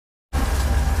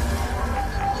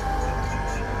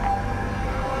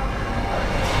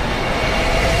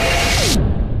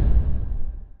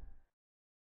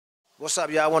What's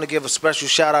up, y'all? I want to give a special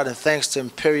shout out and thanks to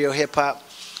Imperial Hip Hop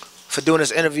for doing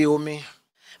this interview with me.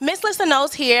 Miss Listen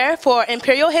Knows here for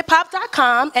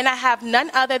ImperialHipHop.com, and I have none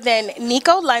other than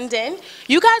Nikko London.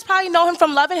 You guys probably know him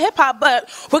from Love and Hip Hop, but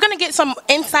we're going to get some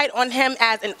insight on him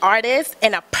as an artist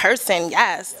and a person,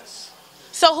 yes.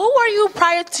 So who were you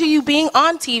prior to you being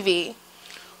on TV?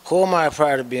 Who am I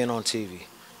prior to being on TV?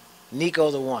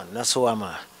 Nikko the One, that's who am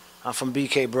I. I'm from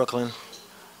BK, Brooklyn.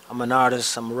 I'm an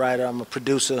artist, I'm a writer, I'm a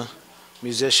producer,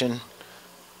 musician,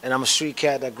 and I'm a street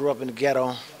cat that grew up in the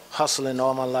ghetto, hustling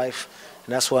all my life,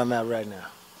 and that's where I'm at right now.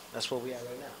 That's where we at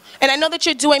right now. And I know that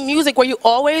you're doing music. Were you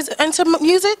always into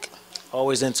music?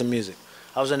 Always into music.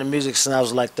 I was into music since I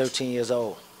was like 13 years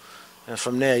old. And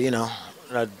from there, you know,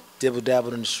 I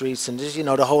dibble-dabbled in the streets and just, you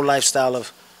know, the whole lifestyle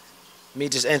of me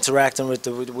just interacting with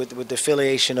the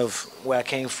affiliation of where I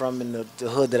came from and the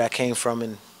hood that I came from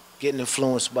and getting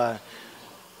influenced by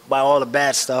all the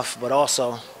bad stuff, but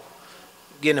also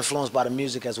getting influenced by the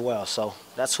music as well. So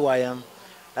that's who I am.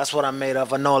 That's what I'm made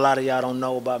of. I know a lot of y'all don't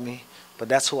know about me, but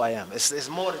that's who I am. It's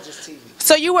more than just TV.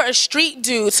 So you were a street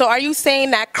dude. So are you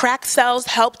saying that crack sales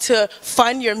helped to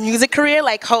fund your music career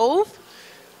like Hove?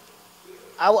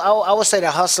 I would say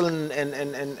that hustling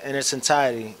in its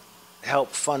entirety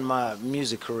helped fund my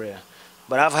music career.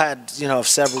 But I've had, you know,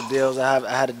 several deals. I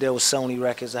had a deal with Sony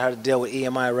Records. I had a deal with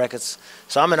EMI Records.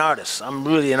 So I'm an artist. I'm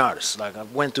really an artist. Like, I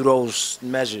went through those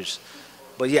measures.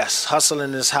 But yes,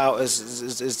 hustling is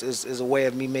a way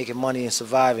of me making money and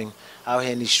surviving out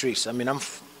here in these streets. I mean, I'm,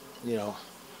 you know,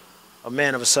 a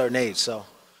man of a certain age, so.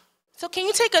 So can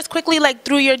you take us quickly, like,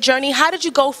 through your journey? How did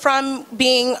you go from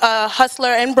being a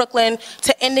hustler in Brooklyn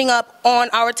to ending up on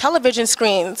our television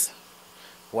screens?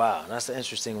 Wow, that's an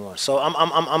interesting one. So I'm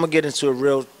gonna get into a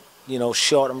real, you know,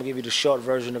 short. I'm gonna give you the short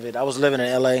version of it. I was living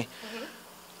in LA,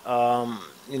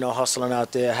 you know, hustling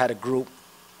out there. I had a group,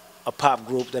 a pop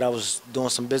group that I was doing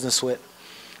some business with,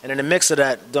 and in the mix of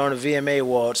that, during the VMA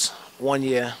Awards, one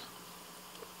year,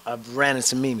 I ran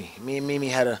into Mimi. Me and Mimi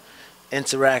had an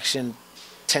interaction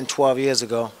 10, 12 years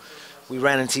ago. We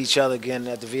ran into each other again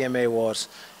at the VMA Awards,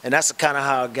 and that's kind of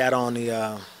how I got on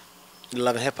the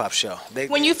Love and Hip Hop show.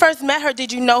 When you first met her,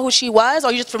 did you know who she was,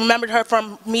 or you just remembered her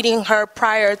from meeting her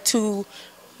prior to,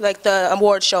 like, the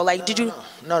award show? Like, did you?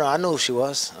 No, I knew who she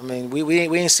was. I mean, we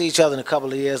didn't see each other in a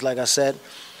couple of years, like I said,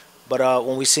 but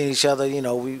when we seen each other, you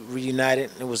know, we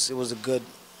reunited. It was a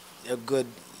good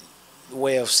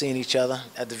way of seeing each other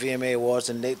at the VMA Awards,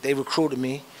 and they recruited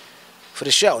me for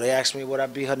the show. They asked me would I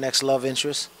be her next love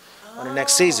interest on the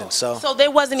next season. So there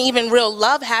wasn't even real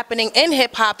love happening in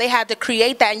hip hop. They had to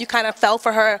create that, and you kind of fell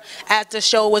for her as the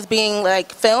show was being,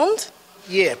 like, filmed?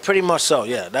 Yeah, pretty much so.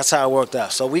 Yeah, that's how it worked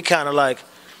out. So we kind of like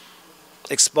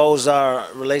exposed our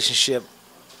relationship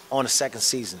on the second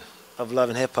season of Love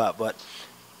and Hip Hop, but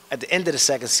at the end of the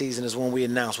second season is when we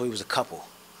announced we was a couple,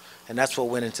 and that's what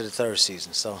went into the third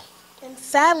season. So. And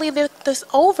sadly, this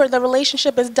over. The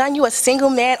relationship is done. You a single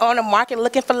man on the market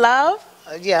looking for love?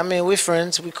 Yeah, I mean, we're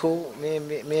friends. We cool. Me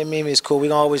and Mimi is cool. We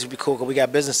gonna always be cool because we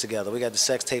got business together. We got the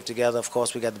sex tape together. Of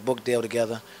course, we got the book deal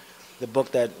together. The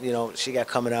book that, you know, she got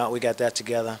coming out, we got that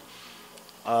together.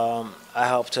 I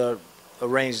helped her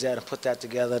arrange that and put that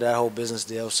together, that whole business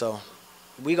deal. So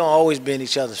we gonna always be in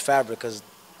each other's fabric because,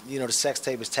 you know, the sex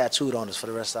tape is tattooed on us for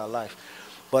the rest of our life.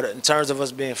 But in terms of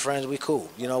us being friends, we cool.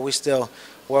 You know, we still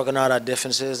working out our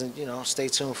differences, and, you know, stay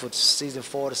tuned for season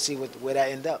 4 to see where that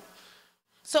end up.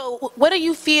 So what do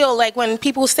you feel like when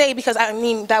people say, because I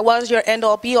mean that was your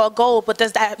end-all be-all goal, but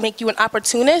does that make you an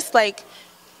opportunist? Like,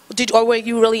 or were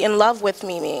you really in love with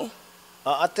Mimi?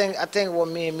 I think what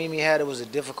me and Mimi had, it was a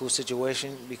difficult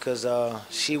situation because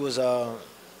she was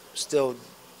still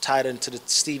tied into the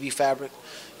Stevie fabric,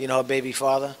 you know, her baby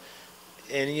father,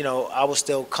 and, you know, I was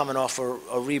still coming off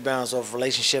a rebounds of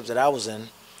relationships that I was in,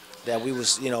 that we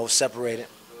was, you know, separated.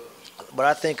 But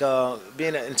I think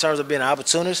in terms of being an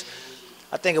opportunist,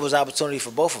 I think it was opportunity for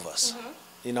both of us.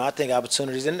 You know, I think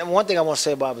opportunities, and one thing I want to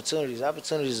say about opportunities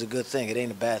is a good thing. It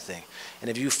ain't a bad thing. And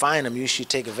if you find them, you should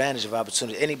take advantage of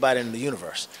opportunity. Anybody in the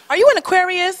universe. Are you an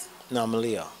Aquarius? No, I'm a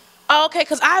Leo. Oh, okay,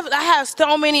 because I have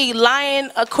so many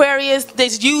Lion Aquarius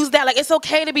that use that. Like, it's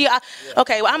okay to be,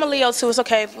 okay, well, I'm a Leo too. It's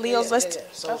okay. Leos, let's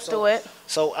do it.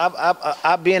 So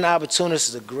I being an opportunist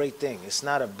is a great thing. It's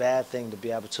not a bad thing to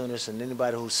be opportunist, and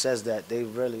anybody who says that, they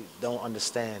really don't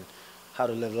understand how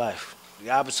to live life. The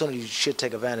opportunity you should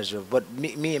take advantage of. But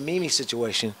me and Mimi's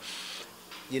situation,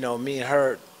 you know, me and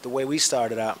her, the way we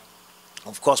started out,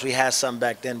 of course we had something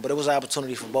back then, but it was an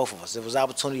opportunity for both of us. It was an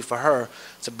opportunity for her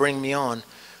to bring me on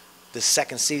the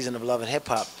second season of Love and Hip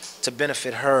Hop to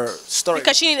benefit her story.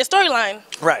 Because she needed a storyline.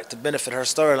 Right, to benefit her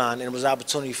storyline, and it was an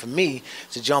opportunity for me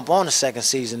to jump on the second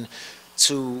season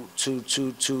to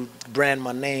brand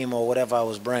my name or whatever I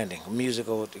was branding,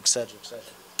 musical, etc., etc.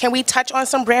 Can we touch on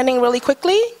some branding really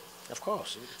quickly? Of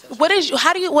course. What is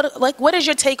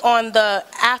your take on the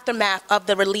aftermath of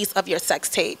the release of your sex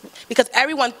tape? Because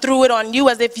everyone threw it on you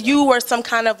as if you were some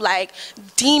kind of like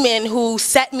demon who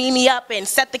set Mimi up and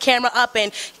set the camera up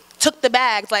and took the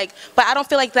bags. Like, but I don't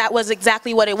feel like that was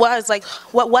exactly what it was. Like,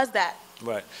 what was that?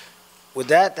 Right. With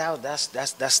that's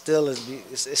still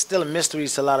it's still a mystery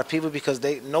to a lot of people because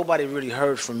nobody really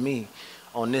heard from me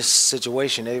on this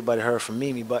situation. Everybody heard from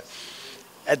Mimi, but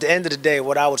at the end of the day,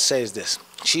 what I would say is this.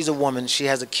 She's a woman. She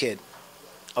has a kid.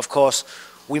 Of course,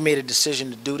 we made a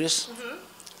decision to do this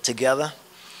together.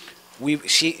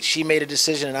 She made a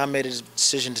decision and I made a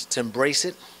decision to embrace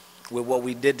it with what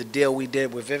we did, the deal we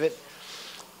did with Vivid.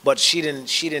 But she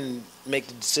didn't make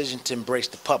the decision to embrace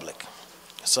the public.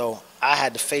 So I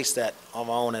had to face that on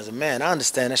my own as a man. I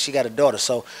understand that she got a daughter,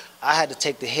 so I had to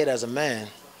take the hit as a man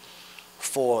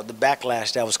for the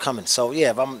backlash that was coming. So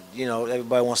yeah, if I'm,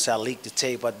 everybody wants to say I leaked the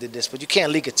tape, I did this, but you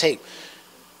can't leak a tape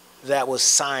that was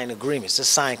signed agreements,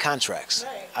 just signed contracts.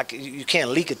 Right. You can't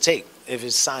leak a tape if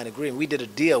it's signed agreement. We did a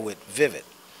deal with Vivid.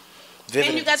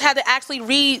 And you guys had to actually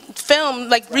re-film,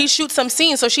 like reshoot some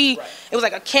scenes. So it was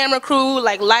like a camera crew,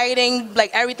 like lighting,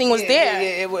 like everything was there.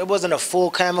 Yeah, it wasn't a full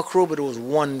camera crew, but it was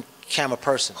one camera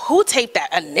person. Who taped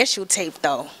that initial tape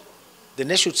though? The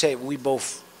initial tape, we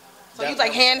both. So you was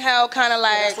like handheld, kind of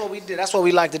like. Yeah, that's what we did. That's what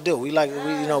we like to do. We like,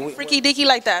 we freaky deaky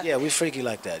like that. Yeah, we freaky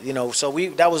like that. So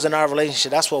that was in our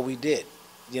relationship. That's what we did.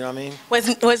 You know what I mean?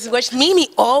 Was Mimi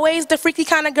always the freaky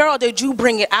kind of girl? Or did you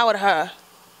bring it out of her?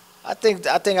 I think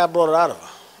I brought it out of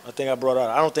her.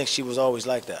 I don't think she was always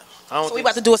like that. So we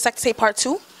about to do a sex tape part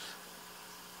 2?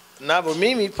 Not with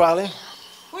Mimi, probably.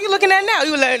 Who you looking at now?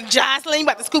 You looking at Jocelyn? You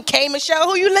about to scoop K Michelle?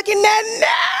 Who you looking at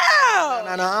now?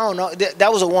 No, I don't know.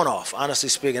 That was a one-off, honestly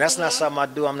speaking. That's not something I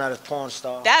do. I'm not a porn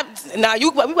star. We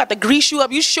about to grease you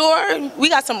up. You sure? We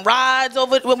got some rods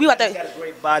over. We about to. I got a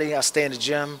great body. I stay in the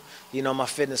gym. My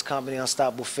fitness company,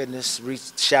 Unstoppable Fitness.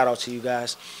 Shout out to you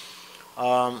guys.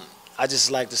 I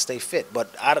just like to stay fit,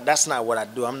 but that's not what I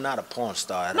do. I'm not a porn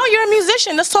star. No, you're a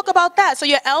musician. Let's talk about that. So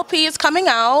your LP is coming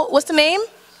out. What's the name?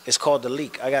 It's called The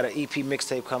Leak. I got an EP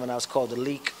mixtape coming out. It's called The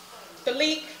Leak. The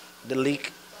Leak? The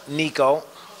Leak. Nikko.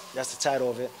 That's the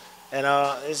title of it. And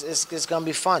it's going to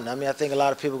be fun. I mean, I think a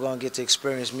lot of people are going to get to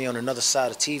experience me on another side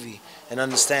of TV and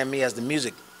understand me as the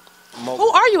music. Who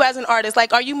are you as an artist?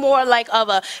 Like, are you more like of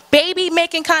a baby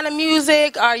making kind of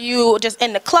music? Are you just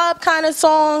in the club kind of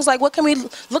songs? Like, what can we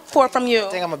look for from you? I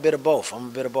think I'm a bit of both. I'm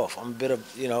a bit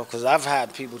of, because I've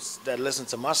had people that listen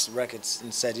to my records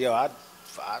and said, yo, I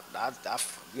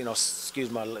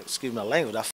excuse my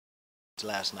language, I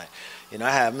last night. I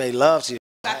have made love to you.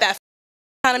 Got that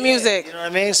kind of music. You know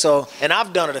what I mean? So, and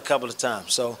I've done it a couple of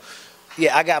times. So,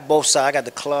 yeah, I got both sides. I got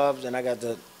the clubs and I got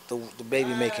the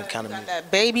baby making kind of music.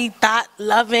 That baby thought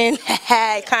loving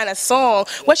kind of song.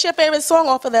 What's your favorite song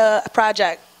off of the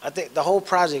project? I think the whole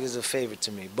project is a favorite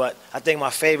to me, but I think my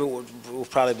favorite will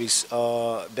probably be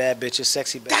Bad Bitches,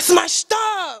 Sexy Bad. That's my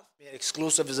stuff. Yeah,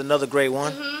 Exclusive is another great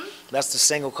one. That's the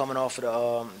single coming off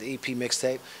of the EP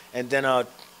mixtape, and then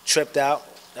Tripped Out.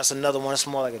 That's another one. It's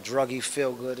more like a druggy,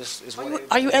 feel good.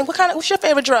 What's your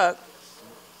favorite drug?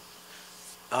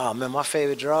 Oh man, my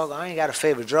favorite drug? I ain't got a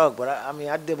favorite drug, but I mean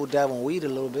I dibble dabble on weed a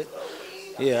little bit.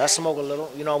 Yeah, I smoke a little.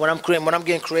 When I'm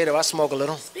getting creative, I smoke a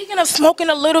little. Speaking of smoking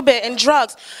a little bit and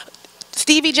drugs,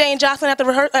 Stevie J and Jocelyn at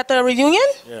the reunion?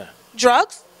 Yeah.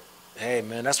 Drugs? Hey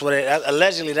man,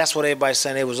 allegedly that's what everybody's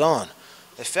saying they was on.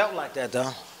 It felt like that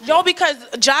though. No, because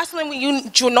Jocelyn,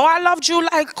 you know I loved you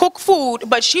like cook food,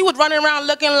 but she was running around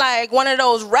looking like one of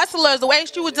those wrestlers. The way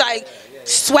she was like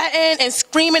sweating and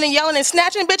screaming and yelling and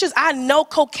snatching bitches. I know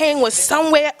cocaine was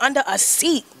somewhere under a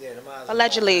seat.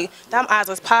 Allegedly, them eyes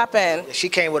was popping. Yeah, she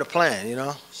came with a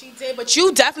plan, She did, but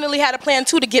you definitely had a plan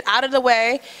too to get out of the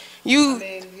way. I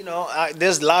mean,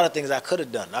 there's a lot of things I could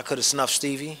have done. I could have snuffed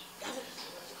Stevie.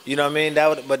 You know what I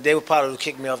mean? But they would probably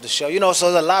kick me off the show.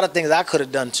 So there's a lot of things I could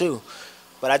have done too.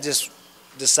 But I just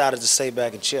decided to stay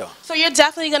back and chill. So you're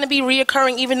definitely going to be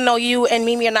reoccurring even though you and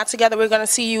Mimi are not together. We're going to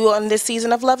see you on this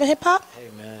season of Love and Hip Hop? Hey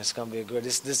man, it's going to be a good.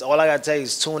 This all I got to tell you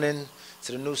is tune in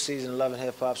to the new season of Love and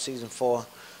Hip Hop, season 4.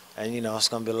 And it's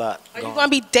going to be a lot. Are you going to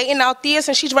be dating out there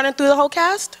since she's running through the whole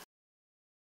cast?